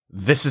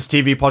This is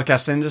TV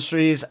Podcast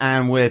Industries,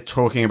 and we're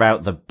talking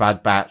about The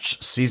Bad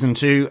Batch, Season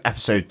 2,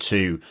 Episode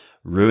 2,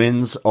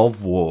 Ruins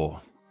of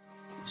War.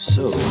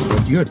 So,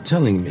 what you're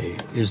telling me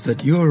is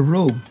that you're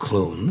rogue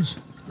clones,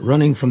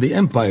 running from the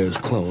Empire's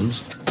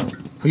clones,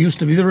 who used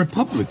to be the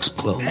Republic's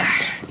clones.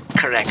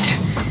 Correct.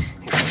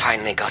 You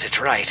finally got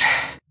it right.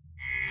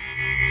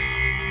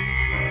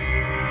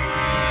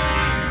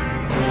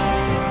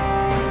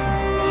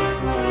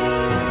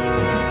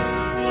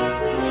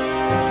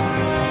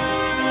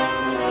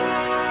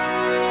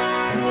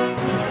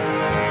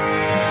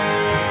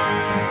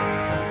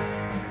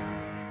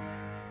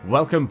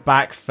 Welcome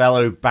back,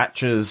 fellow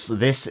Batchers.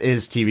 This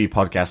is TV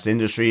Podcast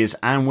Industries,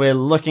 and we're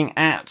looking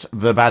at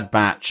The Bad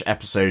Batch,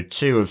 Episode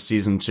 2 of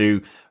Season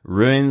 2,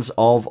 Ruins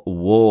of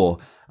War.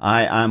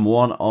 I am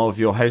one of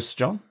your hosts,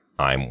 John.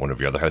 I'm one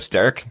of your other hosts,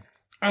 Derek.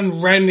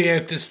 And rounding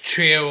out this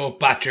trio of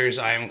Batchers,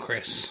 I am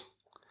Chris.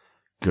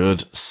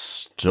 Good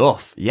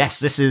stuff. Yes,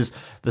 this is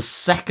the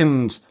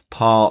second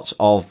part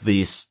of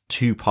this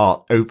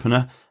two-part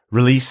opener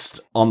released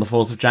on the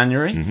 4th of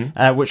January,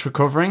 which we're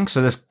covering.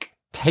 So this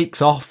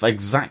takes off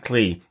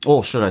exactly,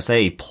 or should I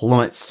say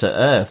plummets to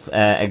Earth,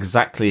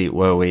 exactly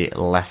where we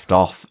left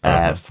off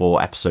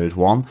for Episode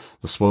 1,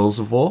 The Spoils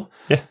of War.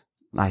 Yeah.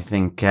 I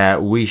think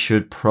we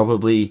should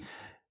probably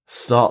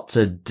start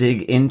to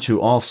dig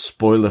into our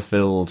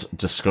spoiler-filled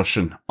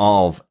discussion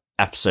of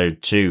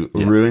Episode 2,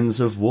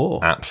 Ruins of War.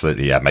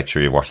 Absolutely, yeah. Make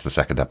sure you watch the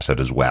second episode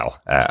as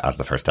well as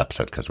the first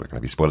episode, because we're going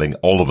to be spoiling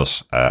all of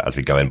it as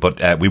we go in.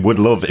 But we would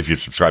love if you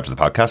subscribe to the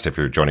podcast. If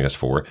you're joining us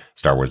for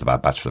Star Wars The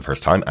Bad Batch for the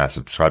first time,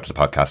 subscribe to the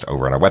podcast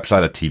over on our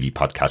website at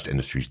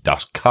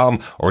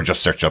tvpodcastindustries.com, or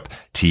just search up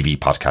TV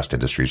Podcast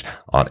Industries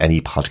on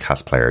any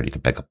podcast player and you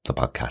can pick up the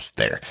podcast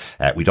there.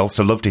 We'd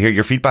also love to hear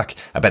your feedback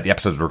about the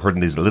episodes. We're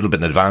recording these a little bit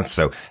in advance,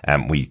 so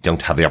we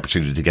don't have the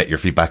opportunity to get your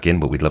feedback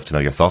in, but we'd love to know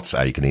your thoughts.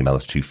 You can email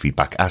us to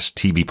feedback at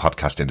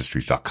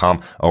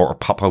tvpodcastindustries.com, or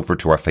pop over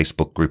to our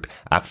Facebook group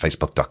at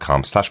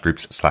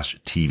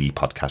facebook.com/groups/TV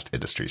Podcast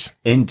Industries.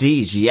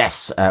 Indeed,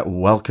 yes.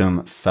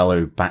 Welcome,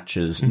 fellow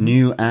Batchers,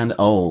 new and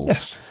old.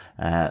 Yes.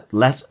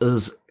 Let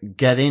us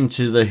get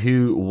into the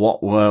who,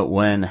 what, were,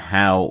 when,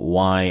 how,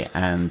 why,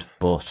 and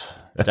but.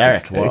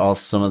 Derek, what are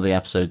some of the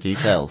episode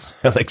details?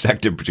 Well,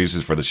 executive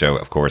producers for the show,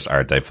 of course,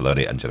 are Dave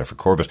Filoni and Jennifer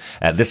Corbett.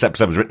 This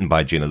episode was written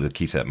by Gina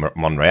Laquita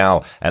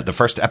Monreal, the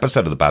first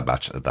episode of The Bad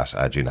Batch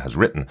that Gina has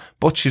written,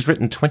 but she's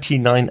written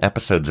 29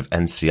 episodes of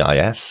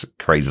NCIS,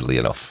 crazily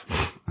enough.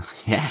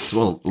 Yes,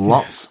 well,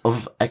 lots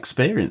of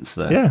experience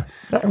there. Yeah.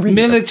 Really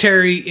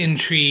Military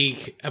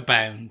intrigue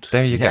abound.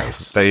 There you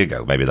Yes. go. There you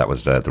go. Maybe that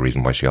was the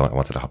reason why she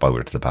wanted to hop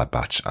over to The Bad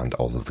Batch and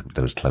all of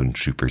those clone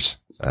troopers.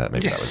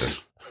 Maybe that was it.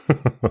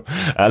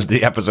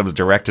 The episode was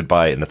directed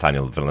by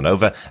Nathaniel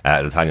Villanova.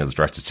 Nathaniel has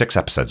directed 6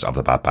 episodes of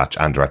The Bad Batch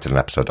and directed an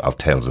episode of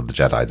Tales of the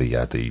Jedi,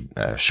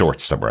 the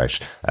shorts that were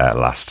out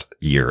last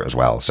year as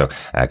well. So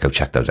go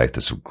check those out.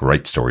 There's a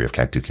great story of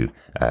Count Dooku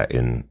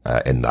in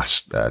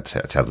that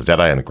Tales of the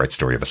Jedi, and a great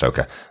story of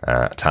Ahsoka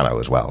Tano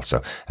as well.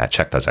 So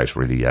check those out.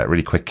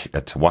 Really quick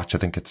to watch. I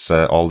think it's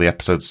all the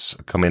episodes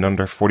come in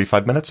under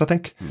 45 minutes, I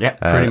think. Yeah,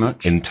 pretty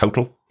much. In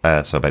total.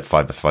 So about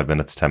 5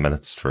 minutes, 10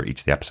 minutes for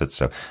each of the episodes.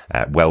 So,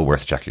 well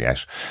worth checking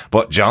out.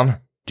 But John,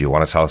 do you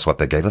want to tell us what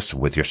they gave us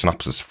with your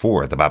synopsis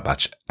for The Bad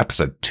Batch,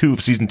 Episode 2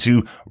 of Season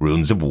 2,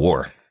 Ruins of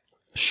War?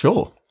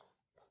 Sure.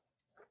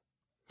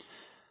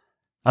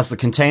 As the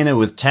container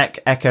with Tech,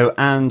 Echo,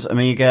 and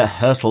Omega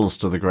hurtles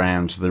to the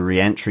ground, the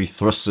re-entry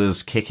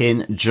thrusters kick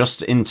in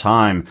just in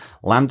time,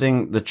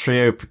 landing the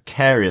trio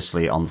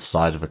precariously on the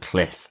side of a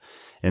cliff.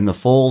 In the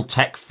fall,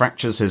 Tech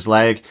fractures his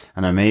leg,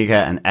 and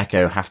Omega and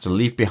Echo have to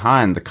leave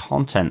behind the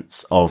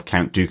contents of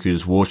Count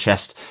Dooku's war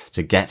chest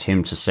to get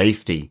him to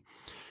safety.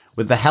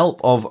 With the help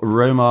of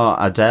Romar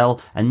Adel,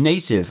 a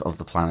native of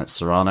the planet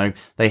Serrano,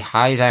 they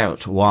hide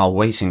out while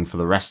waiting for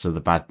the rest of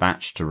the Bad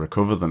Batch to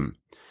recover them.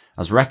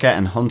 As Wrecker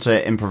and Hunter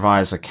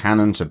improvise a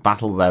cannon to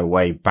battle their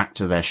way back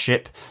to their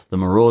ship, the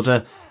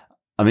Marauder,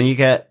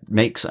 Omega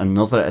makes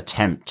another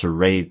attempt to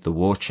raid the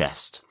war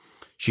chest.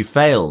 She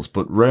fails,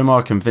 but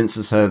Romar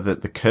convinces her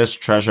that the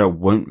cursed treasure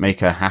won't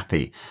make her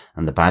happy,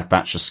 and the Bad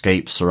Batch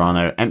escapes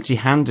Serrano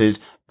empty-handed,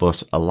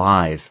 but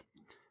alive.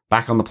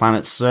 Back on the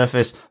planet's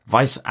surface,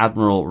 Vice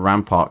Admiral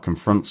Rampart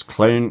confronts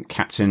Clone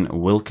Captain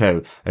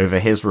Wilco over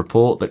his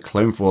report that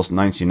Clone Force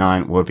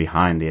 99 were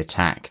behind the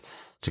attack.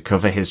 To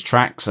cover his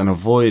tracks and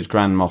avoid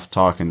Grand Moff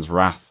Tarkin's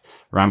wrath,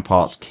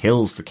 Rampart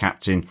kills the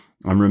captain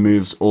and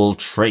removes all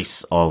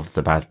trace of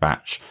the Bad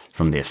Batch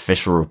from the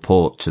official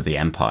report to the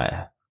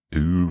Empire.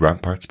 Ooh,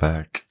 Rampart's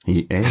back.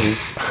 He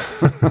is.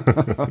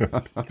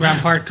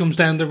 Rampart comes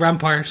down the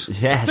rampart.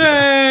 Yes.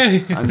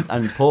 Hey!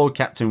 And poor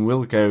Captain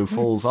Wilco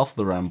falls off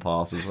the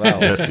rampart as well.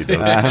 Yes, he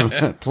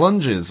does.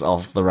 Plunges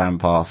off the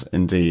rampart,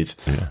 indeed,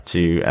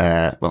 to,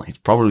 well, he's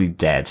probably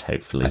dead,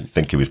 hopefully. I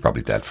think he was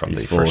probably dead from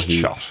the first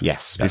shot.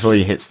 Yes, before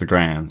he hits the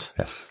ground.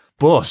 Yes.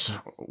 But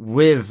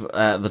with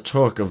the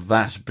talk of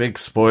that big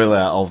spoiler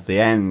of the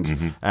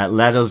end,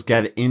 let us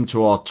get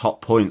into our top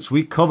points.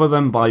 We cover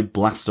them by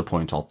blaster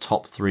point, our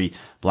top 3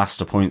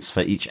 blaster points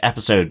for each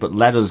episode. But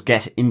let us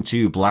get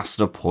into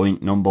blaster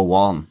point number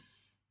 1.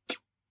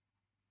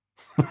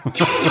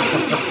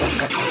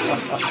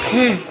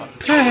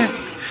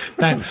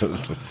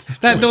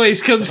 That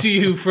noise comes to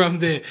you from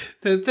the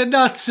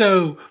not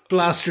so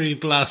blastery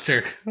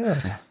blaster.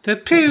 The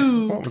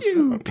pew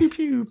Pew, pew,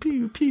 pew,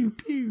 pew, pew,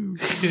 pew.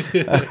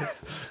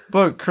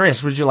 But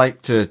Chris, would you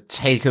like to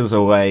take us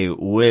away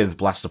with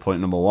blaster point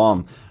number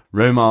 1,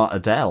 Romar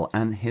Adel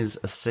and his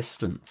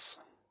assistants?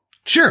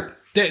 Sure.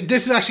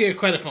 This is actually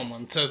quite a fun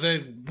one. So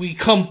we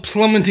come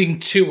plummeting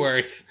to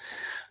Earth,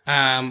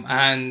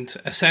 and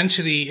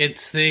essentially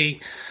it's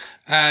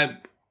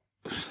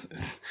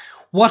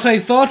what I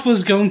thought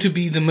was going to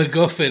be the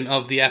MacGuffin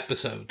of the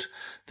episode.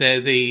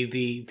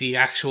 The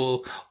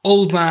actual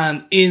old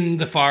man in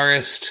the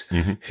forest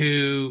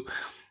who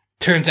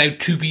turns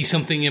out to be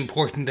something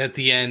important at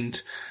the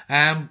end.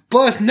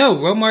 But no,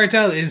 Romar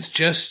Adel is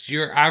just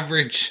your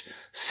average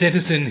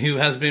citizen who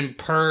has been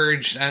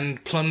purged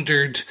and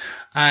plundered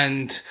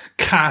and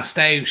cast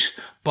out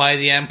by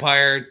the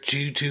Empire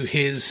due to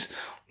his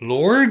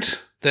lord,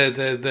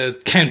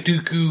 the Count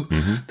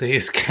Dooku,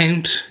 his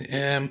count,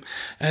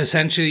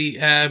 essentially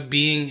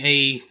being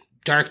a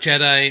Dark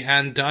Jedi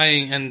and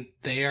dying, and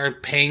they are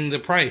paying the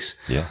price.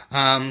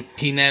 Yeah.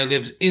 He now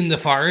lives in the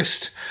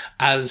forest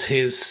as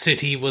his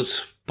city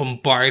was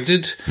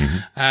bombarded.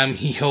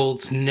 He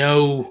holds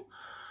no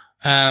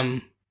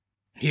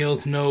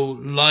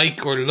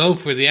like or love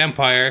for the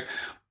Empire,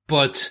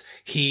 but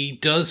he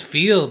does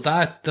feel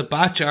that the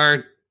Batch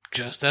are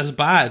just as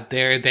bad.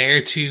 They're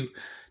there to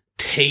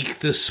take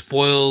the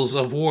spoils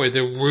of war,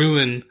 the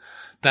ruin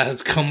that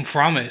has come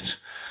from it.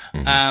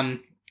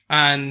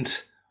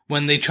 And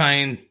when they try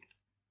and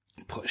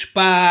push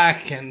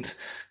back and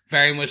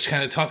very much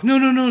kind of talk,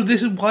 no,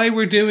 this is why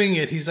we're doing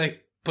it. He's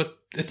like, but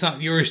it's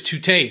not yours to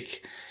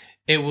take.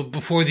 It was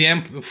before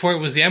it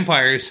was the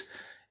Empire's,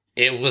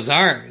 it was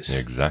ours.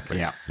 Exactly.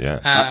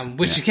 Yeah.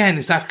 Which again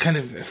is that kind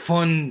of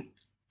fun,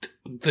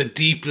 the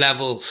deep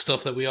level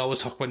stuff that we always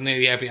talk about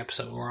nearly every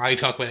episode, or I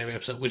talk about every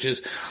episode, which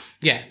is,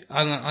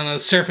 on a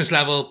surface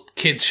level,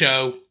 kids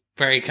show,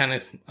 very kind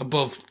of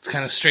above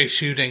kind of straight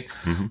shooting.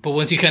 But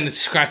once you kind of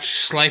scratch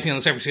slightly on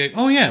the surface, you're like,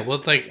 oh yeah,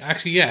 well, like,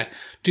 actually, yeah,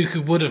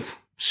 Dooku would have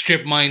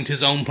strip mined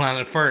his own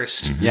planet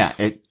first.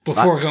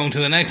 Before going to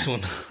the next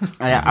one.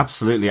 Yeah,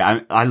 absolutely.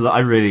 I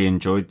really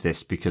enjoyed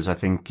this because I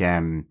think,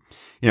 in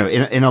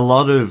a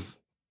lot of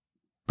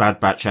Bad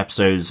Batch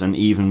episodes and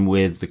even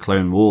with the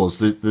Clone Wars,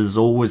 there's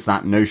always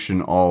that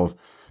notion of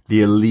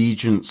the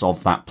allegiance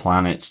of that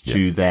planet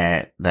to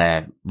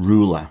their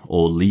ruler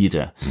or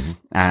leader.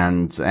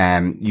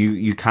 And,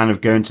 you kind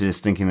of go into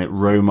this thinking that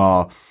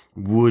Romar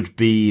would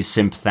be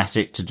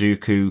sympathetic to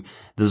Dooku.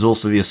 There's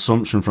also the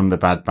assumption from the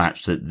Bad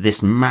Batch that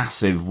this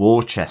massive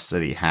war chest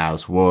that he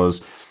has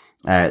was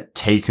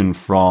taken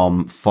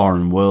from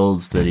foreign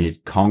worlds that he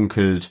had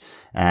conquered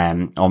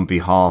on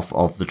behalf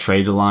of the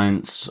Trade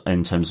Alliance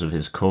in terms of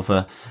his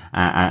cover,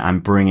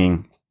 and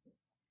bringing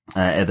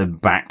them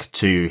back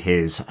to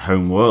his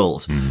home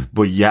world.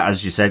 But yeah,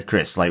 as you said,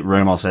 Chris, like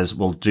Romar says,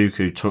 well,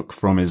 Dooku took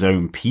from his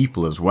own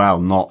people as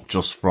well, not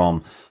just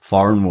from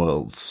foreign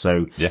worlds.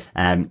 So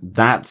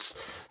that's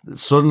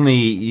suddenly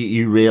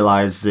you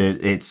realize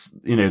that it's,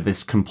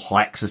 this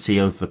complexity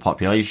of the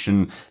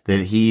population,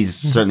 that he's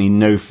certainly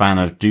no fan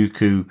of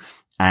Dooku,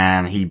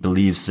 and he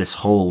believes this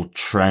whole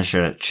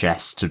treasure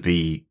chest to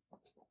be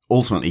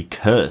ultimately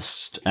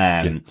cursed,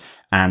 and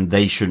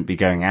they shouldn't be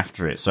going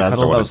after it. So I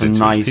thought that was a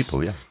nice,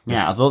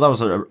 I thought that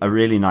was a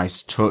really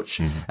nice touch,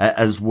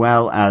 as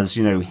well as,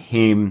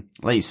 him,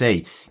 like you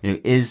say,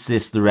 is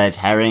this the red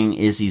herring?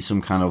 Is he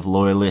some kind of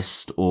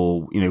loyalist,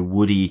 or,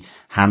 would he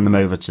hand them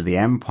over to the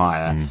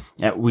Empire?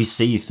 We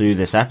see through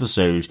this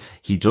episode,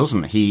 he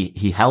doesn't.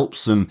 He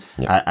helps them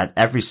at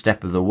every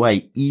step of the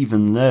way,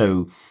 even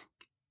though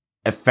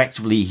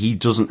effectively he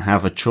doesn't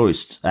have a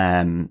choice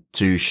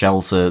to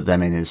shelter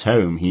them in his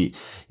home.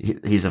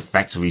 He's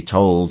effectively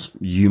told,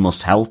 you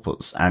must help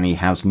us, and he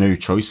has no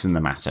choice in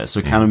the matter. So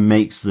it kind of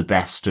makes the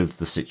best of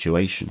the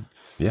situation.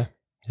 Yeah,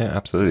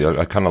 absolutely.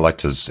 I kind of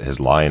liked his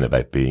line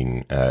about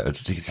being, did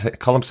he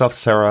call himself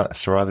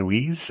Sarah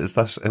Louise? Was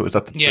that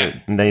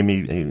the name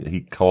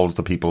he calls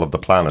the people of the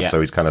planet? So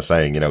he's kind of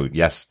saying,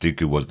 yes,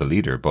 Dooku was the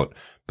leader, but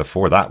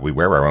before that, we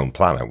were our own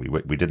planet.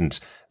 We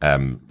didn't,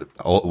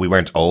 we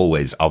weren't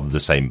always of the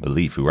same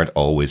belief. We weren't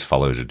always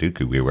followers of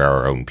Dooku. We were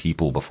our own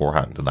people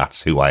beforehand, and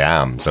that's who I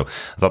am. So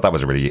I thought that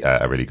was a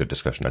really good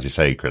discussion. As you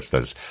say, Chris,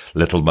 there's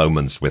little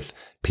moments with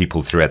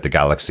people throughout the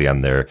galaxy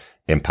and their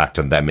impact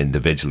on them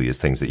individually is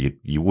things that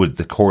you would,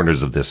 the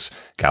corners of this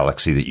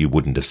galaxy that you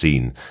wouldn't have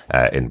seen,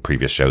 in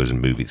previous shows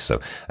and movies.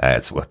 So,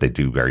 it's what they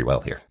do very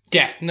well here.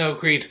 Yeah, no,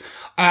 agreed.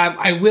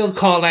 I will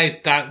call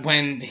out that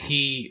when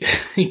he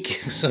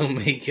gives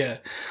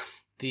Omega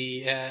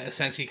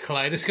essentially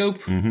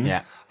kaleidoscope.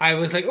 Yeah. I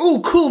was like,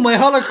 oh, cool, my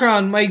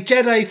holocron, my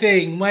Jedi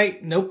thing,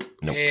 nope.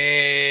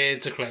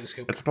 It's a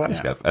kaleidoscope. It's a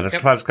kaleidoscope. And it's a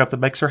kaleidoscope that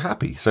makes her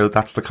happy. So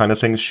that's the kind of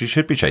things she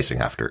should be chasing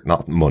after.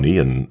 Not money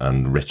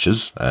and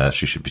riches.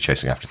 She should be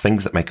chasing after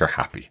things that make her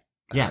happy.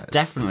 Yeah,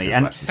 definitely.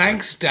 And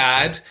thanks,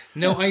 Dad.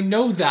 No, I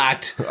know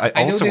that.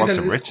 I know also there's want a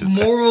some riches.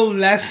 moral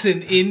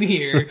lesson in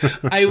here.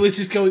 I was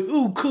just going,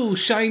 ooh, cool,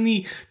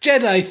 shiny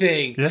Jedi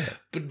thing. Yeah.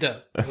 But no.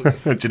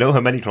 Okay. Do you know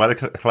how many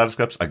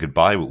kaleidoscopes I could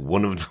buy with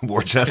one of the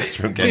war chests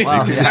from Game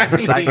Well,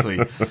 Exactly.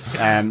 Yeah,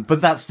 exactly. But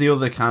that's the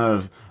other kind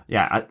of,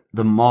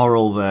 the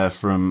moral there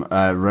from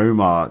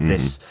Romar,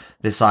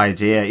 this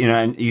idea,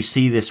 and you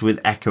see this with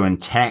Echo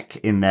and Tech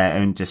in their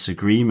own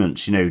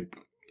disagreements.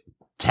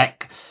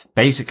 Tech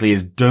basically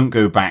is don't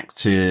go back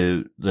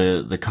to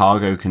the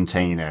cargo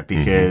container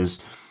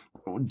because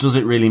does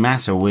it really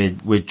matter?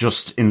 We're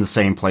just in the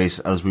same place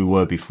as we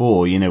were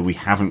before. We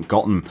haven't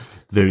gotten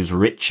those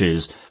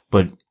riches,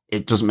 but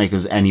it doesn't make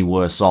us any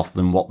worse off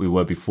than what we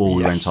were before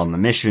we went on the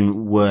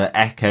mission. Where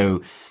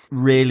Echo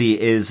really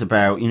is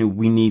about,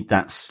 we need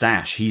that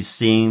stash. He's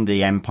seeing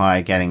the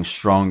Empire getting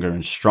stronger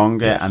and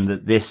stronger, and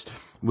that this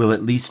will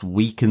at least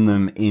weaken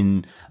them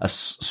in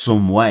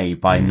some way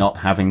by not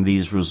having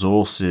these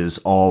resources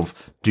of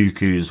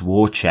Dooku's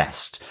war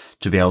chest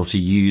to be able to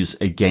use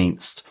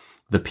against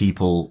the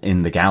people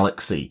in the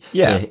galaxy.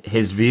 Yeah. So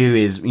his view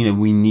is,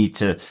 we need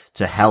to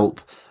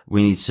help.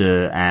 We need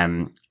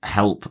to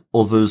help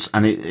others,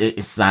 and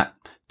it's that,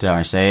 dare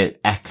I say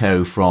it,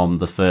 Echo from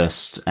the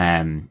first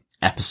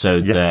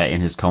episode there in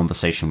his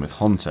conversation with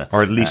Hunter,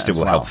 Or at least it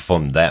will well. help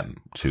fund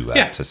them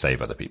to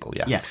save other people.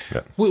 Yeah. Yes.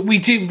 Yeah. We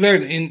do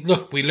learn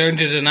we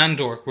learned it in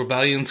Andor.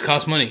 Rebellions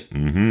cost money.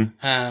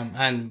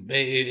 And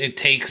it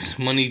takes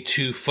money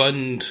to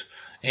fund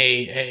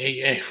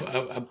a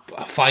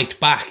fight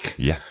back.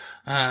 Yeah.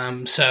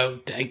 So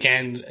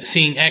again,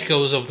 seeing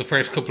echoes of the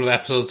first couple of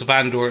episodes of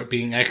Andor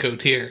being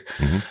echoed here,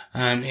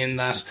 in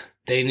that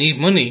they need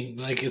money.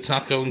 Like, it's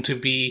not going to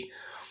be,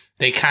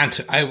 they can't,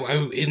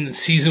 in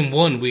season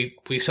 1,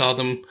 we saw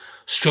them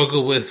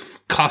struggle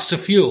with cost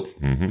of fuel.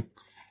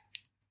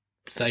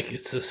 Like,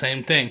 it's the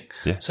same thing.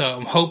 Yeah. So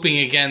I'm hoping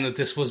again that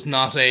this was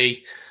not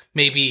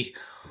maybe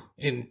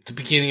in the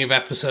beginning of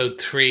episode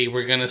 3,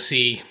 we're going to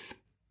see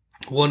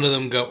one of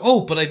them go,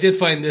 oh, but I did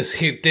find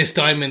this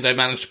diamond I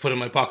managed to put in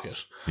my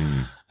pocket.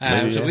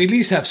 So we at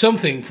least have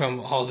something from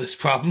all these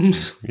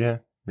problems. Yeah.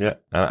 Yeah.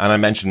 And I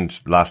mentioned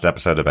last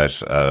episode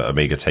about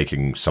Omega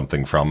taking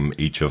something from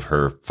each of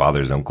her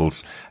father's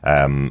uncles.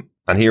 And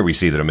here we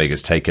see that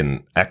Omega's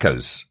taken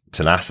Echo's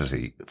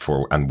tenacity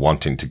and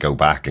wanting to go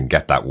back and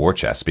get that war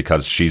chest,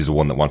 because she's the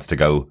one that wants to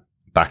go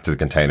back to the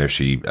container.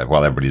 She,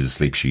 while everybody's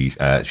asleep, she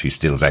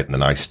steals out in the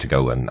night to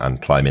go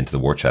and climb into the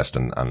war chest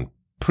and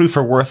prove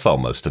her worth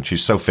almost. And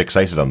she's so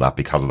fixated on that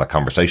because of that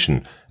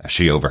conversation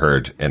she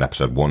overheard in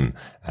episode 1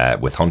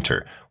 with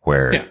Hunter,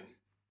 where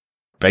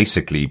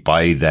basically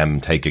by them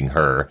taking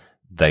her,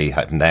 they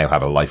now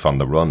have a life on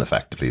the run,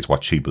 effectively, is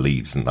what she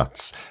believes. And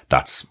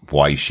that's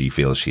why she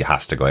feels she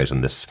has to go out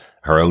on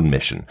her own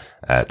mission,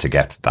 to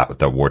get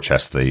the war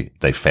chest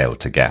they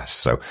failed to get.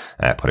 So,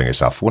 putting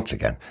herself once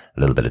again, a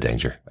little bit of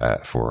danger,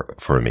 for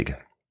Omega.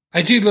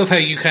 I do love how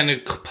you kind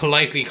of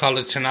politely call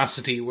it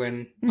tenacity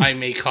when I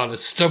may call it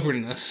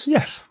stubbornness.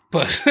 Yes.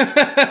 But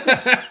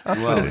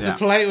Well, it's a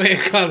polite way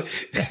to call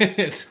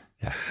it.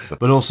 Yeah.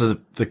 But also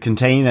the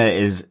container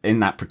is in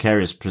that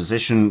precarious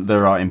position.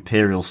 There are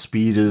Imperial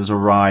speeders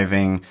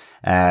arriving,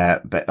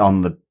 but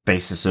on the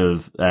basis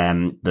of,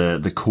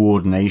 the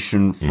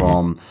coordination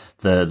from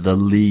the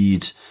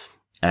lead,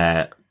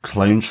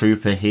 clone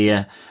trooper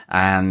here.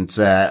 And,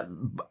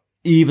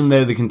 even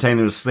though the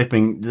container is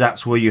slipping,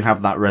 that's where you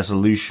have that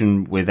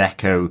resolution with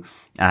Echo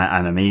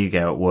and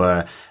Omega,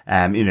 where,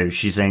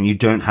 she's saying, you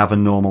don't have a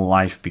normal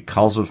life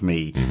because of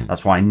me.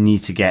 That's why I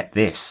need to get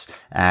this.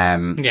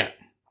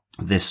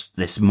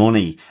 This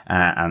money,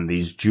 and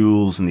these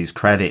jewels and these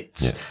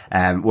credits.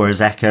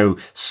 Whereas Echo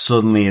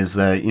suddenly is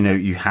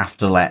you have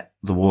to let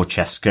the war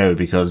chest go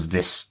because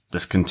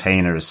this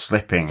container is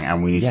slipping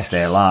and we need to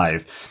stay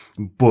alive.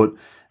 But,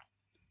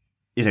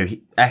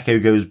 Echo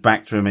goes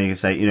back to Omega and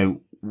say,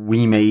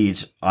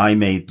 I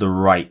made the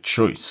right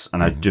choice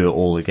and I'd do it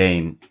all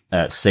again,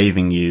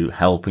 saving you,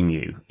 helping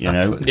you,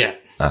 Absolutely. Yeah.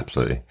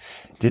 Absolutely.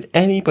 Did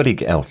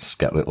anybody else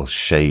get a little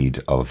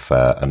shade of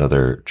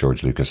another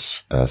George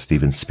Lucas,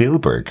 Steven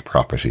Spielberg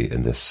property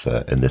in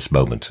this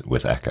moment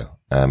with Echo?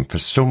 For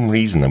some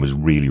reason, I was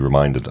really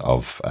reminded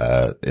of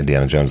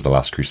Indiana Jones: The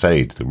Last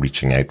Crusade, the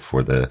reaching out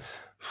for the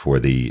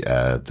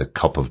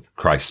cup of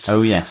Christ.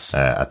 Oh yes,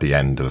 at the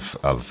end of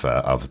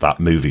that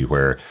movie,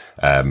 where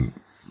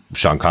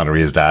Sean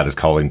Connery, his dad, is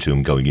calling to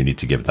him, going, "You need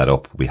to give that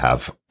up. We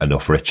have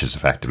enough riches."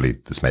 Effectively,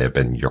 this may have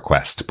been your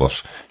quest,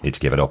 but you need to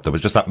give it up. There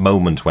was just that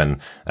moment when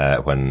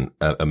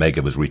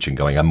Omega was reaching,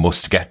 going, "I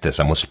must get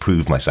this. I must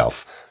prove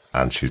myself."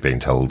 And she's being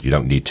told, "You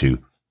don't need to.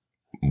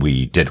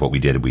 We did what we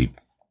did. We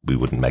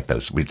wouldn't make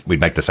those. We'd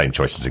make the same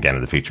choices again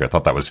in the future." I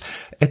thought that was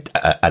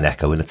an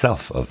echo in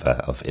itself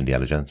of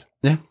Indiana Jones.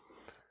 Yeah.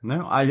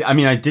 No, I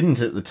mean, I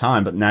didn't at the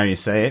time, but now you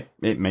say it,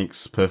 it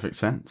makes perfect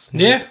sense.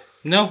 Yeah.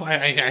 No,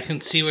 I can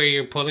see where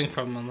you're pulling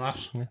from on that.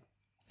 Yeah.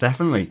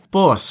 Definitely.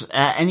 But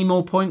any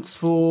more points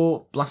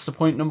for Blaster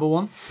Point number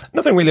 1?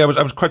 Nothing really. I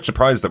was quite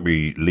surprised that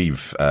we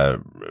leave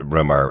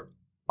Romar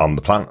on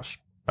the planet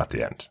at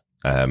the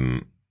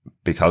end,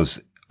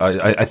 because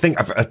I think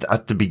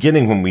at the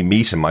beginning when we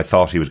meet him, I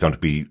thought he was going to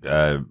be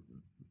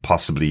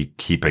possibly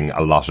keeping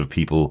a lot of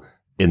people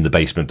in the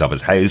basement of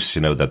his house.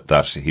 You know,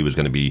 that he was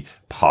going to be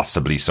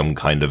possibly some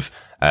kind of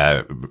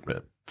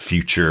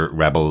future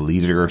rebel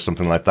leader or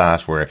something like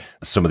that, where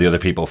some of the other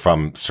people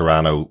from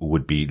Serrano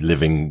would be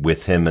living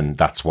with him, and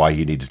that's why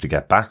he needed to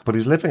get back. But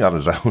he's living on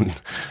his own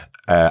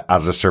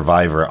as a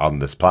survivor on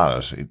this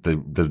planet.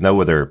 There's no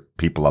other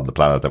people on the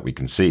planet that we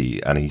can see,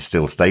 and he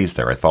still stays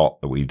there. I thought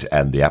that we'd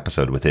end the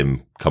episode with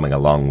him coming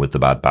along with the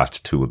Bad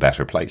Batch to a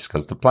better place,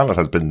 because the planet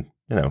has been,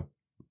 you know,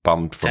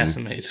 bombed from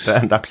decimated.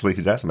 And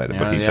absolutely decimated.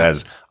 But he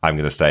says, I'm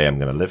going to stay, I'm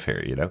going to live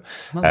here, you know.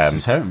 Well, this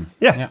is home.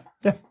 Yeah.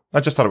 I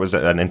just thought it was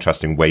an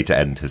interesting way to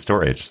end his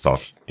story. I just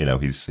thought, you know,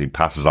 he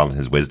passes on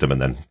his wisdom and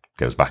then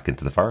goes back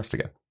into the forest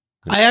again.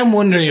 I am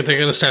wondering if they're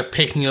going to start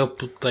picking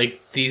up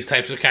like these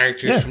types of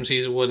characters from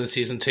season 1 and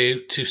season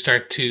 2 to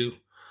start to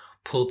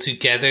pull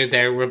together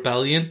their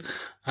rebellion.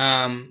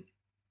 I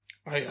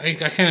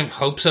kind of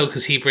hope so,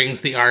 because he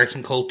brings the art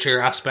and culture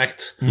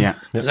aspect. Yeah.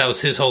 Because that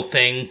was his whole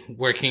thing,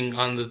 working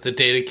on the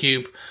data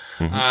cube.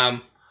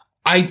 Mm-hmm.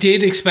 I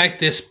did expect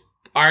this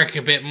arc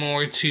a bit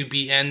more to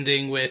be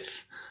ending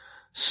with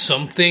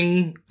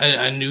something,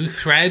 a new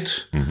thread.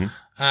 Mm-hmm.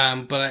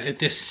 But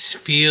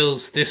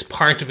this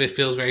part of it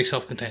feels very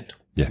self-contained.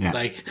 Yeah.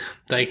 Like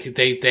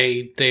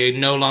they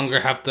no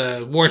longer have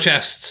the war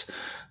chests.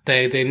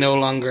 They no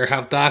longer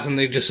have that, and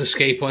they just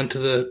escape onto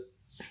the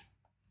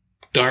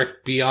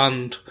dark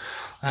beyond,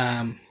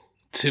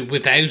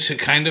 without a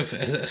kind of,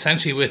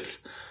 essentially with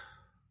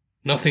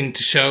nothing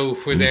to show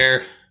for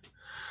their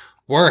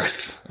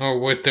worth, or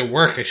with their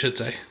work, I should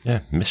say. Yeah,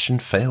 mission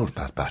failed,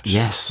 Bad Batch.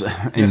 Yes,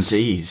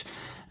 indeed.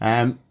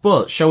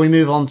 But shall we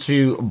move on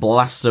to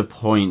Blaster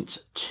Point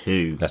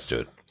 2? Let's do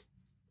it.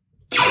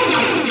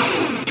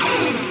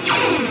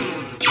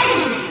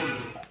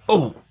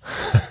 Oh,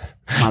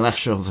 my left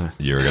shoulder.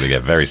 You're going to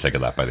get very sick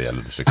of that by the end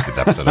of the 60th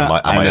episode.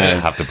 I might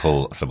have to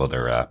pull some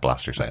other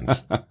blaster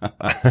sounds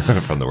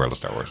from the world of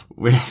Star Wars.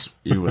 Yes,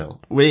 you will.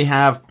 We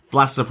have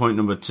Blaster Point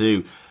number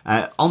 2.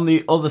 On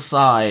the other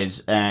side,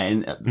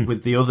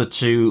 with the other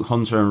two,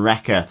 Hunter and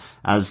Wrecker,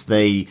 as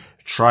they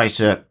try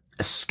to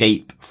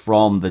escape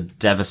from the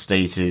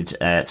devastated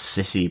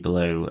city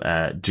below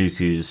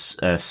Dooku's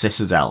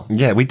citadel.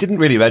 Yeah, we didn't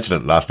really mention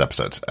it last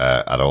episode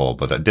at all,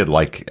 but I did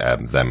like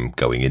them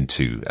going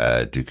into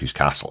Dooku's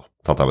castle.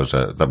 Thought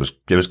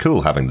it was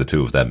cool having the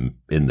two of them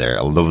in there.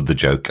 I loved the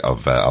joke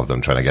of them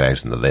trying to get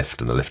out in the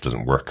lift, and the lift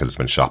doesn't work because it's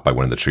been shot by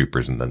one of the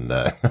troopers, and then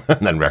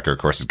and then Wrecker, of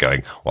course, is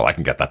going, well, I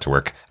can get that to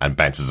work, and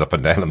bounces up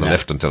and down in the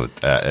lift until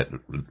it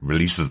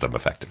releases them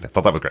effectively. I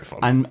thought that was great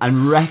fun.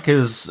 And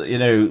Wrecker's, you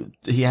know,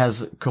 he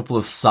has a couple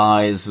of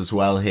sighs as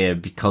well here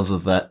because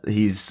of that.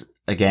 He's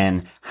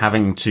again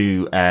having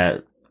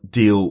to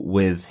deal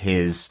with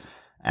his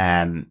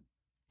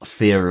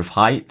fear of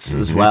heights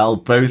as well,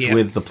 both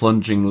with the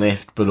plunging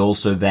lift, but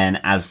also then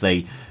as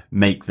they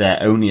make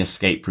their only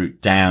escape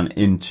route down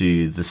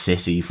into the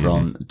city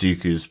from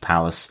Dooku's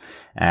palace.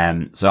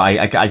 So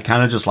I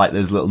kind of just like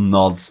those little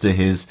nods to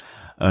his,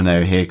 oh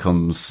no, here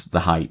comes the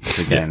heights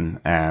again,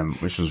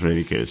 which was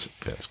really good.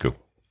 Yeah, it's cool.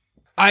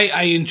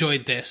 I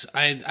enjoyed this.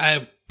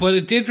 But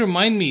it did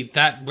remind me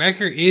that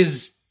Wrecker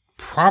is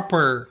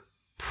proper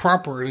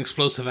an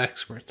explosive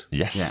expert.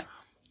 Yes. Yeah.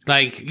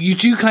 Like, you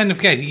do kind of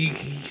get, you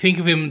think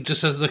of him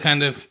just as the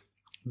kind of,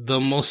 the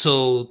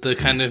muscle, the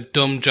kind of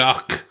dumb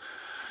jock.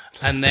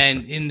 And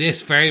then in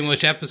this very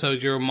much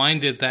episode, you're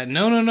reminded that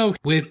no,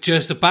 with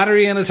just a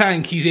battery and a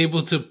tank, he's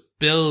able to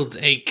build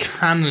a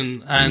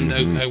cannon and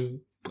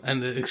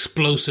an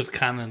explosive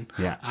cannon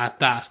at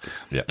that.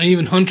 Yeah. And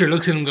even Hunter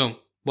looks at him going,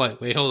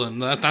 wait, hold on,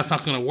 that's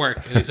not going to work.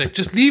 And he's like,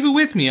 just leave it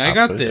with me. I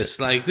got this.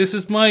 Like, this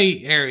is my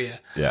area.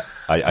 Yeah.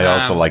 I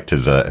also liked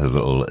his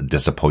little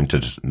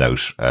disappointed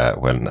note,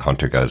 when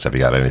Hunter goes, have you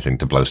got anything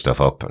to blow stuff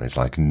up? And he's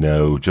like,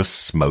 no,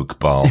 just smoke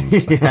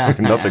bombs.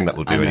 Nothing that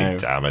will do any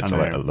damage.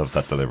 I love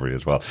that delivery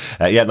as well.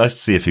 Nice to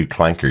see a few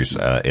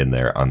clankers, in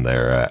there on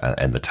their,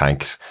 in the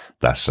tank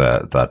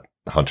that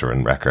Hunter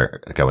and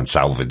Wrecker go and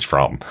salvage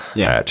from,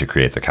 to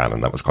create the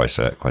cannon. That was quite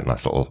a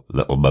nice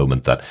little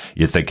moment that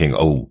you're thinking,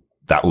 oh,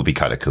 that would be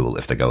kind of cool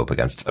if they go up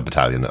against a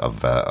battalion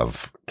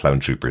of clone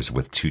troopers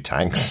with two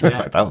tanks.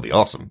 Yeah. That would be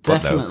awesome.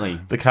 Definitely.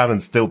 But no, the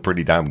cannon's still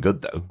pretty damn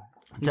good, though.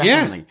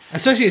 Definitely. Yeah,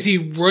 especially as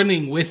he's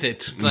running with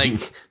it.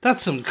 Like,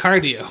 that's some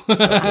cardio.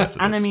 Yes,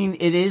 and I mean,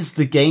 it is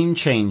the game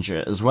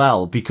changer as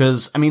well,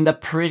 because, I mean, they're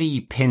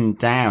pretty pinned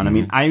down. I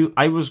mean,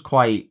 I was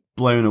quite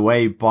blown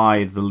away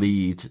by the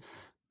lead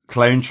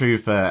clone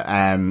trooper,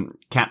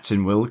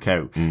 Captain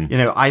Wilco. You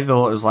know, I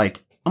thought it was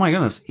like, oh my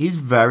goodness, he's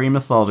very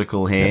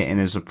methodical here in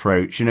his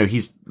approach. You know,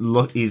 he's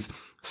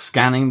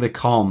scanning the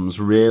comms,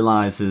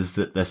 realizes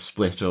that they're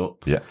split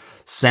up, Yeah.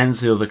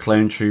 sends the other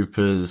clone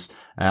troopers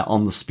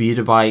on the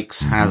speeder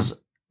bikes, has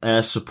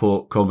air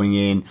support coming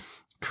in,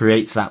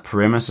 creates that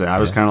perimeter. I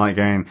was kind of like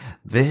going,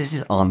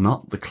 these are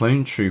not the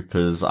clone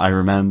troopers I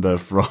remember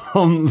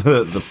from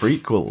the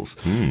prequels.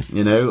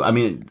 You know, I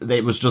mean,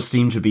 it was just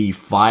seemed to be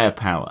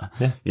firepower.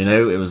 Yeah. You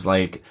know, it was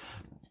like,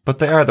 But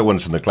they are the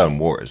ones from the Clone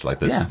Wars, like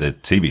this, Yeah. the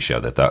TV show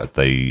that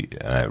they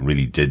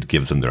really did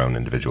give them their own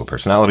individual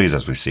personalities,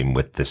 as we've seen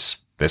with this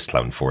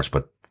Clone Force.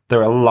 But there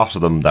are a lot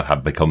of them that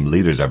have become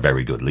leaders, are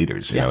very good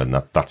leaders, you know,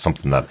 and that's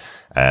something that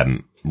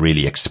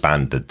really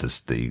expanded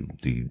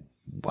the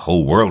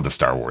whole world of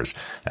Star Wars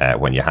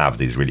when you have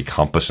these really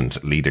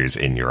competent leaders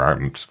in your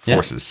armed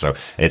forces. So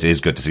it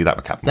is good to see that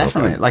with Captain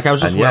definitely. Wilco. Like, I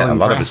was just And well a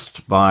lot of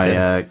impressed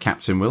by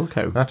Captain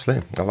Wilco.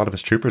 Absolutely. A lot of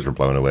his troopers were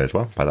blown away as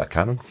well by that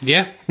cannon.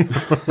 Yeah.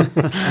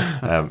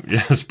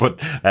 Yes, but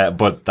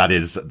that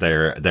is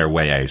their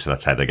way out. So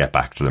that's how they get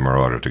back to the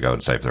Marauder to go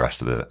and save the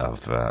rest of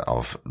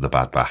the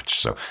Bad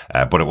Batch. So,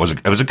 but it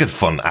was a good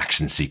fun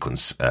action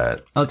sequence. Oh, in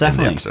the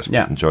definitely. episode.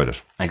 Yeah. Enjoyed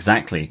it.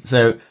 Exactly.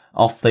 So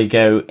off they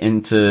go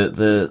into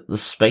the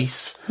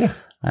space,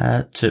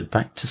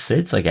 back to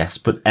Sid's, I guess,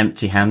 but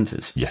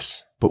empty-handed.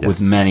 Yes. But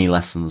with many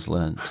lessons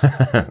learned.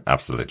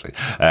 Absolutely.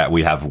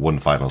 We have one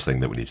final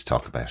thing that we need to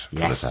talk about for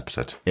this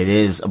episode. It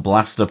is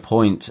blaster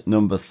point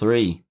number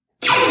 3.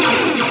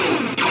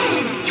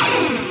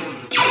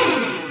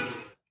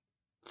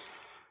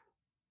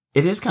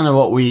 It is kind of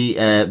what we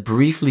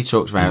briefly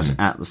talked about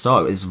at the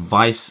start. It's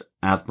Vice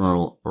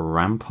Admiral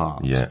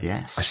Rampart. Yeah.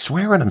 Yes. I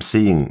swear when I'm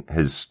seeing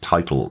his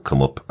title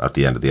come up at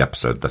the end of the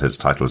episode that his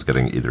title is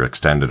getting either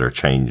extended or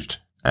changed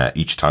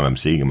each time I'm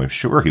seeing him. I'm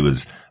sure he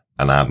was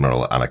an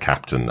admiral and a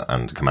captain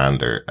and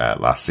commander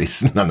last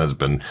season and has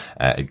been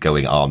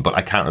going on. But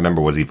I can't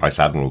remember, was he Vice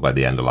Admiral by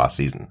the end of last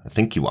season? I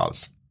think he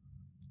was.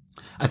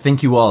 I think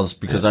he was,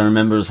 because I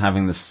remember us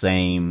having the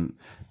same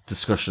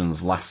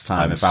discussions last time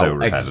I'm about so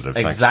repetitive.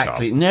 Thanks,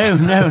 exactly. John.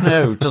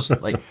 No. Just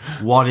like,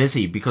 what is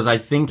he? Because I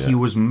think he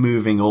was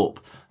moving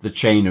up the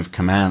chain of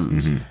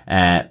command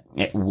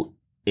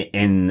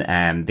in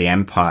the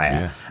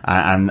Empire,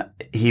 and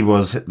he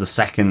was the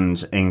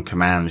second in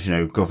command. You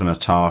know, Governor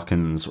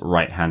Tarkin's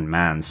right hand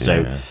man.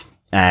 So,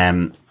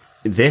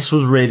 this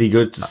was really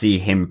good to see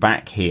him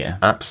back here.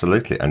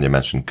 Absolutely. And you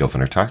mentioned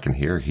Governor Tarkin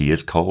here. He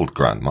is called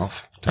Grand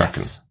Moff Tarkin.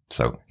 Yes.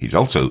 So he's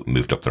also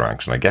moved up the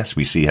ranks. And I guess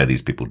we see how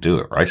these people do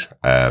it, right?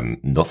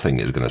 Nothing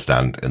is going to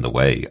stand in the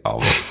way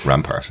of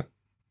Rampart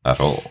at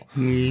all.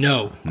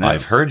 No.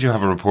 I've heard you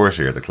have a report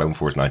here that Clone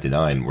Force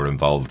 99 were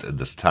involved in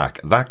this attack.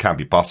 That can't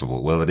be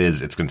possible. Well, it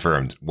is. It's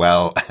confirmed.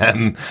 Well,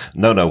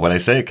 no. When I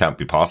say it can't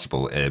be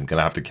possible, I'm going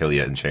to have to kill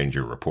you and change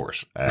your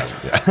report. Yeah,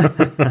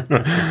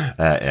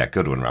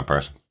 good one,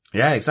 Rampart.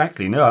 Yeah,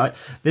 exactly. No,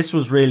 this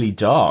was really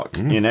dark,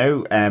 you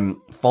know,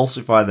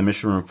 falsify the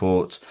mission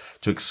report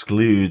to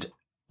exclude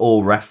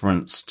all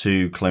reference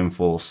to Clone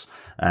Force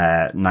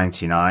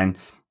 99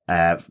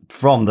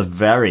 from the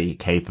very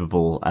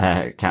capable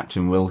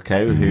Captain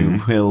Wilco, who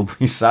will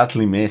be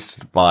sadly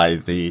missed by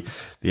the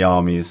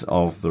armies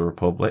of the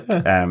Republic,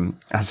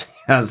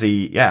 as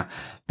he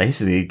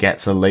basically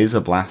gets a laser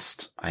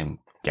blast, I'm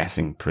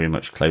guessing pretty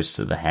much close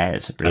to the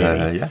head,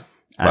 really. Yeah.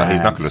 Well,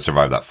 he's not going to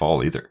survive that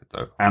fall either,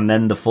 though. And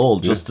then the fall,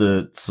 just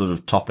to sort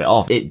of top it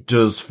off, it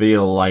does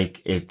feel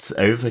like it's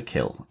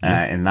overkill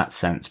in that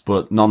sense.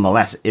 But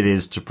nonetheless, it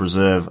is to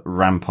preserve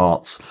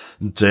Rampart's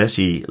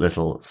dirty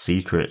little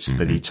secret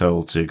that he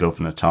told to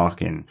Governor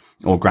Tarkin,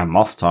 or Grand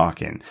Moff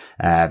Tarkin,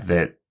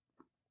 that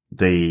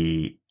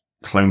the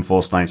Clone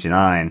Force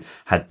 99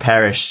 had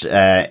perished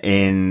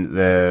in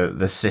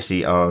the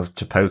city of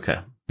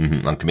Topoka.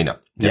 On Kamino.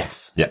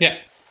 Yes. Yeah.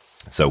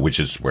 So, which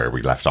is where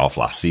we left off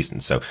last season.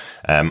 So,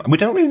 we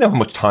don't really know how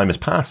much time has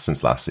passed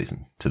since last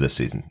season to this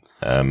season.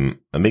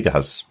 Amiga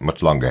has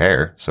much longer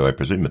hair, so I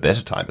presume a bit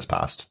of time has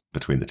passed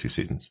between the two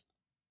seasons.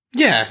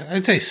 Yeah,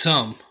 I'd say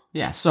some.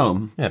 Yeah,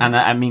 some. Yeah. And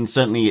I mean,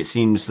 certainly it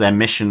seems their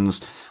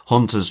missions,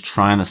 Hunter's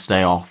trying to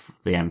stay off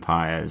the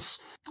Empire's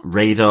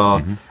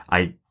radar.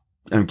 I'm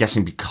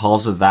guessing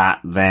because of that,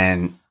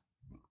 then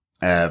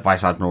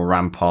Vice Admiral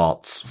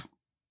Rampart's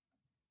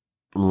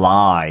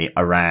lie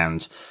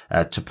around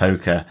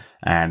Topoka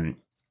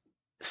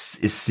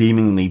is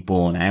seemingly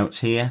borne out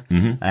here.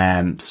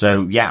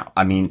 So yeah,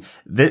 I mean,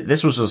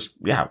 this was just,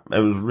 it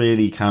was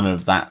really kind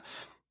of that,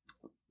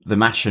 the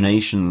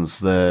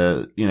machinations,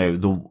 how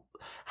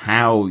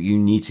you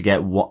need to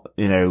get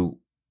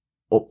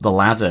up the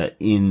ladder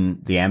in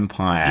the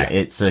Empire.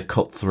 It's a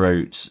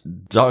cutthroat,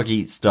 dog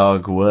eats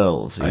dog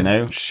world, you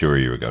know? I'm sure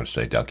you were going to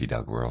say doggy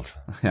dog world.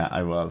 Yeah,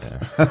 I was.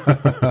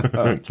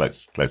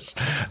 Close.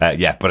 But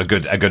a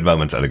good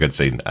moment and a good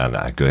scene and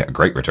a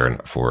great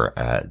return for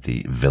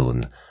the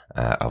villain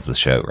of the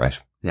show, right?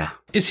 Yeah.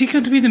 Is he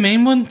going to be the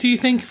main one, do you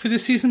think, for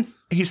this season?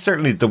 He's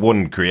certainly the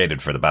one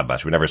created for the Bad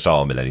Batch. We never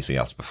saw him in anything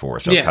else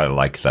before. So I kind of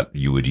like that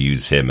you would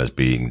use him as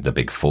being the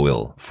big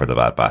foil for the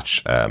Bad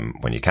Batch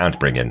when you can't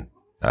bring in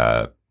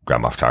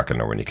Grand Moff Tarkin,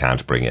 or when you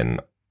can't bring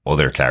in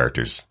other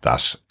characters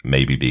that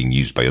may be being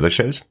used by other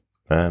shows.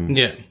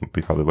 Yeah. Would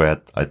be probably the way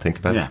I'd think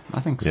about it. Yeah, I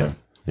think so.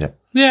 Yeah.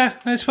 Yeah,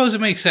 I suppose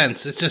it makes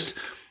sense. It's just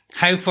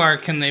how far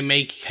can they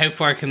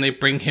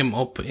bring him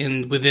up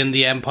within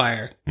the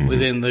Empire,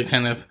 within the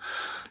kind of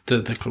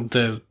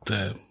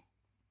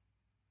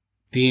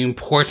the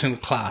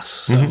important class.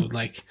 So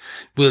like,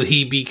 will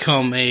he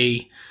become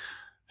a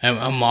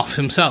Moff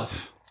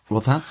himself?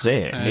 Well, that's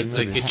it.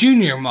 Like a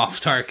junior Moff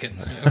Tarkin.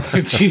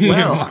 A junior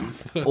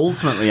Moff.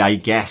 Ultimately, I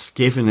guess,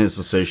 given his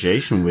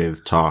association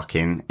with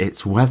Tarkin,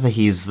 it's whether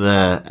he's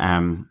the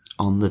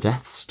on the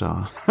Death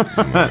Star.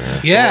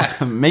 Yeah.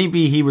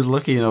 Maybe he was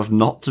lucky enough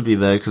not to be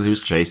there because he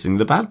was chasing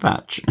the Bad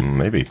Batch.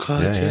 Maybe.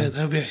 God, yeah,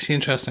 that would be actually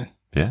interesting.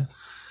 Yeah.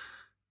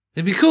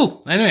 It'd be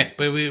cool. Anyway,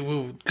 but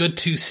we good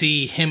to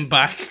see him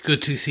back.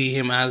 Good to see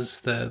him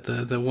as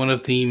the one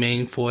of the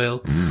main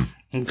foil.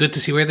 And good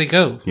to see where they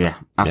go. Yeah,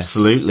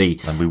 absolutely.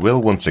 Yes. And we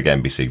will once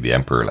again be seeing the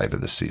Emperor later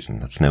this season.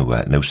 That's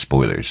no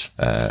spoilers,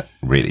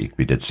 really.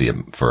 We did see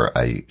him for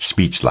a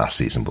speech last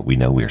season, but we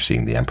know we're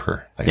seeing the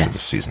Emperor later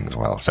this season as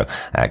well. So,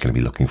 going to be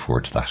looking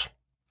forward to that.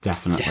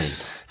 Definitely.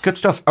 Yes. Good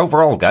stuff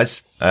overall,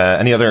 guys.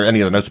 Any other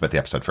notes about the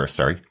episode first?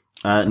 Sorry.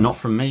 Not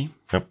from me.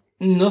 Nope.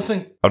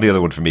 Nothing. Only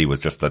other one for me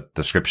was just the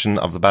description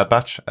of the Bad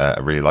Batch.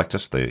 I really liked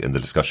it. In the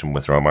discussion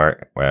with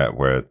Romar,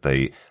 where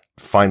they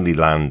finally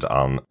land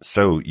on,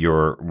 so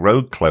you're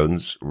rogue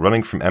clones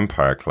running from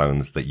Empire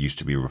clones that used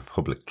to be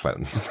Republic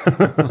clones.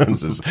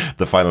 This is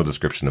the final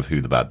description of who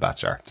the Bad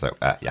Batch are. So,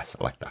 yes,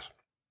 I like that.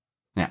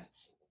 Yeah.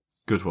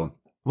 Good one.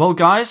 Well,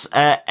 guys,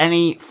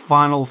 any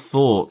final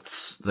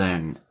thoughts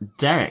then?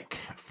 Derek,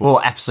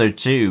 for episode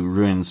 2,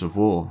 Ruins of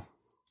War.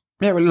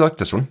 Yeah, I really like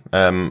this one.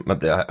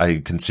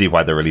 I can see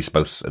why they're released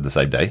both at the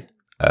same day.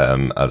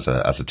 As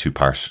a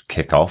 2-part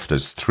kick-off.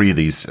 There's 3 of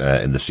these,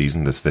 in the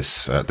season. There's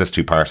this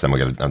 2-part, then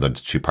we'll get another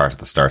 2-part at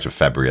the start of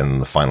February, and then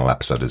the final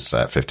episode is,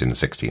 15 and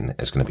 16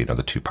 is going to be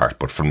another 2-part.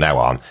 But from now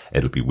on,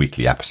 it'll be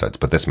weekly episodes.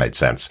 But this made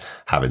sense,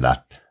 having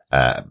that,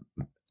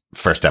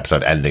 first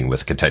episode ending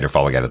with container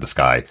falling out of the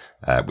sky.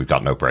 We've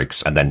got no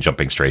breaks, and then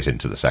jumping straight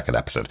into the second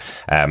episode.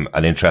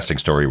 An interesting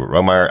story with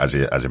Romar, as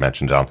you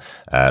mentioned, John,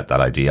 that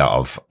idea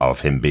of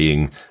him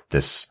being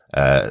this,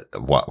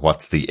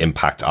 what's the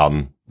impact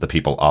on the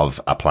people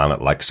of a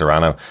planet like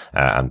Serrano,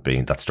 and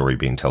being that story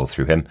being told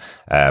through him.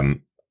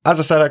 As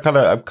I said,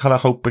 I'm kind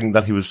of hoping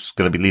that he was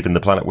going to be leaving the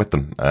planet with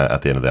them,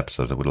 at the end of the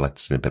episode. I would like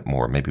to see a bit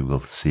more. Maybe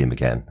we'll see him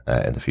again,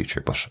 in the future,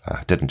 but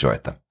I did enjoy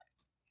it though.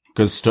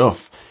 Good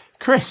stuff.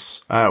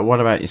 Chris, what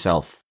about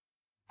yourself?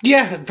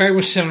 Yeah, very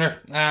much similar.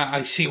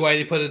 I see why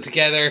they put it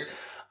together.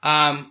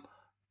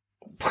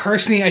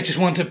 Personally, I just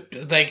want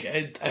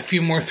a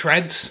few more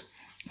threads.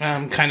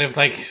 Kind of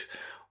like,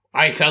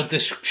 I felt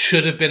this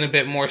should have been a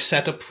bit more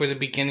set up for the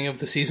beginning of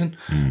the season.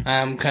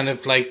 Kind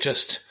of like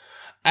just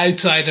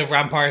outside of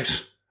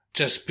Rampart,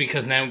 just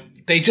because now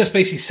they just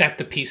basically set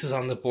the pieces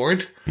on the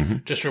board.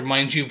 Just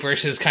remind you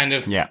versus kind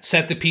of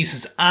set the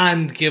pieces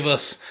and give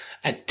us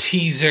a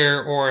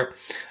teaser or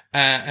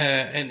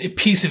a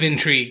piece of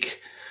intrigue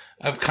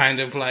of kind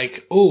of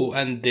like, oh,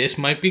 and this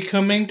might be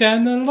coming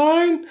down the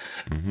line.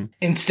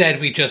 Instead,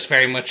 we just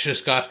very much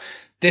just got,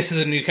 this is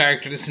a new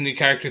character, this is a new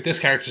character, this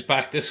character's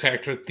back, this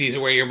character, these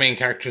are where your main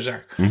characters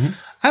are. And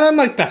I'm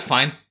like, that's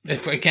fine.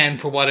 If, again,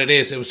 for what it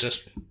is, it was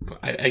just,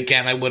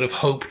 I would have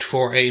hoped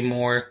for a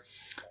more,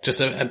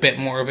 just a bit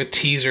more of a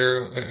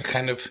teaser, or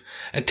kind of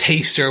a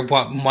taster of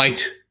what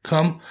might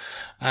come.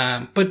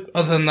 But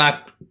other than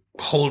that,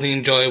 wholly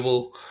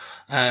enjoyable,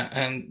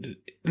 and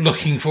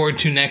looking forward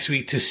to next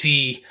week to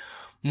see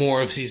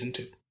more of season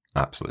 2.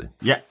 Absolutely.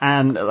 Yeah,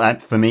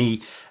 and for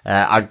me,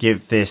 I'd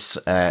give this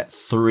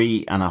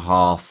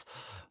 3.5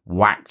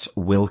 whacked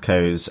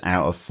Wilcos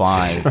out of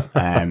 5.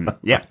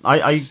 Yeah,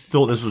 I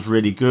thought this was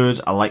really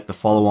good. I liked the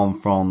follow-on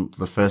from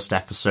the first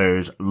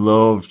episode.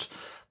 Loved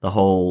the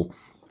whole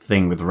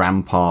thing with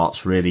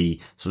Ramparts,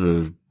 really sort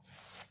of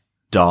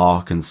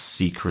dark and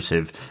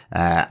secretive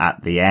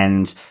at the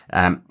end.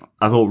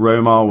 I thought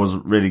Romar was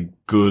really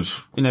good,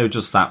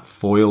 just that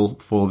foil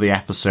for the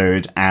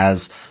episode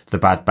as the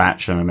Bad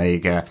Batch and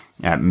Omega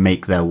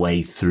make their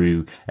way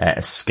through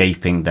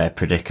escaping their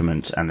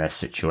predicament and their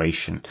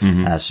situation.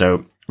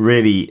 So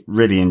really,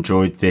 really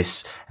enjoyed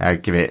this.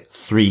 Give it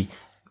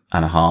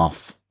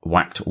 3.5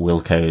 whacked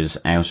Wilcos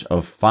out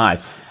of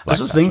 5. I was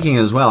just thinking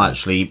as well,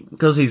 actually,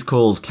 because he's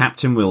called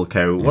Captain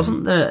Wilco,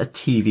 wasn't there a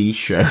TV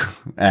show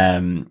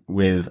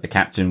with a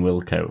Captain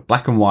Wilco?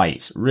 Black and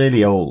white,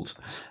 really old.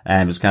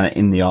 It was kind of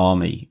in the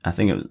army. I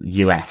think it was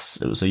US.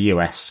 It was a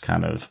US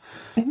kind of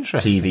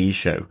TV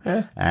show.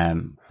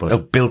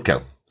 But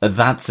Bilko.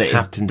 That's it.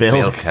 Captain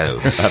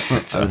Bilko.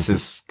 That's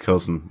his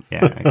cousin.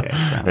 Yeah, okay.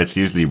 It's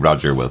usually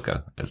Roger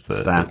Wilco is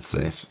That's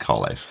the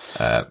call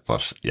out.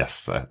 But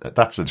yes,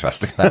 that's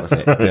interesting. That was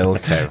it.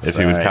 Bilko. If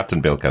he was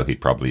Captain Bilko, he'd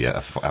probably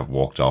have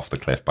walked off the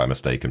cliff by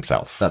mistake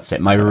himself. That's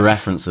it. My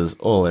references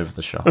all over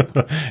the shop.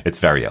 It's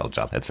very old,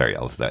 John. It's very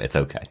old. It's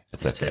okay.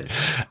 It's okay.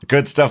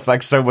 Good stuff.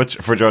 Thanks so much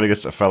for joining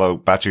us, fellow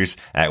Batchers.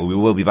 We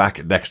will be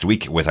back next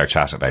week with our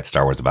chat about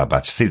Star Wars The Bad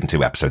Batch Season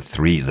 2, Episode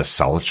 3, The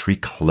Solitary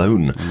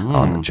Clone,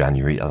 on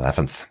January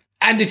 11th.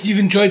 And if you've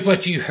enjoyed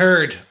what you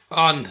heard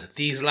on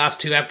these last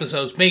 2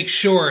 episodes, make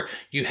sure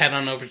you head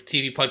on over to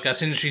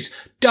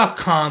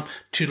tvpodcastindustries.com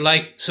to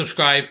like,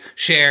 subscribe,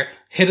 share,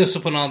 hit us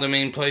up on all the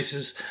main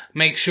places.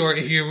 Make sure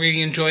if you're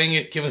really enjoying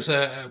it, give us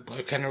a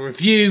kind of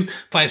review.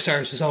 5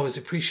 stars is always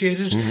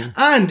appreciated.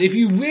 And if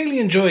you really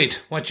enjoyed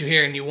what you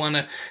hear and you want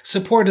to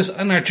support us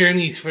on our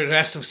journey for the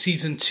rest of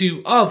season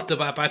 2 of The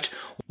Bad Batch,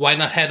 why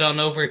not head on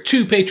over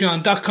to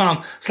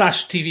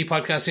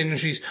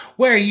patreon.com/tvpodcastindustries,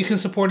 where you can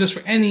support us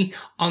for any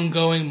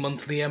ongoing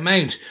monthly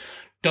amount.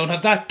 Don't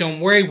have that?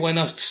 Don't worry. Why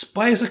not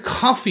buy us a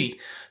coffee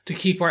to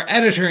keep our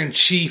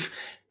editor-in-chief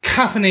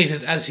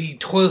caffeinated as he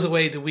toils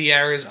away the wee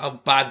hours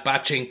of bad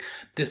batching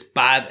this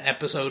bad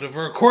episode of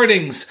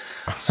recordings.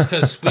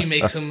 Because we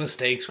make some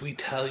mistakes, we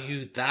tell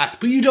you that.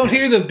 But you don't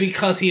hear them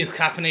because he is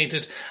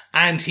caffeinated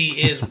and he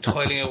is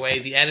toiling away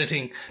the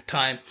editing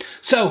time.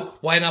 So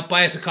why not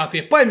buy us a coffee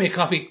at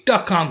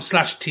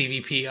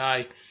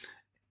buymeacoffee.com/tvpi.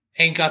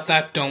 Ain't got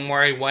that? Don't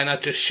worry. Why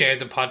not just share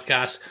the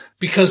podcast?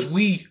 Because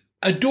we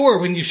adore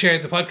when you share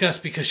the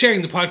podcast, because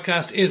sharing the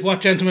podcast is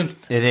what, gentlemen?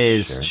 It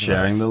is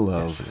sharing the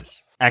love. Yes, it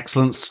is.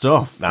 Excellent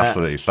stuff.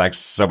 Absolutely. Thanks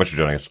so much for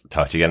joining us.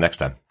 Talk to you again next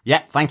time.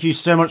 Yeah, thank you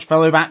so much,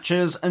 fellow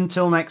Batchers.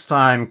 Until next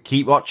time,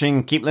 keep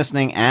watching, keep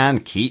listening,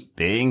 and keep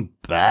being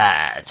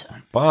bad.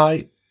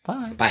 Bye.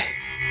 Bye. Bye.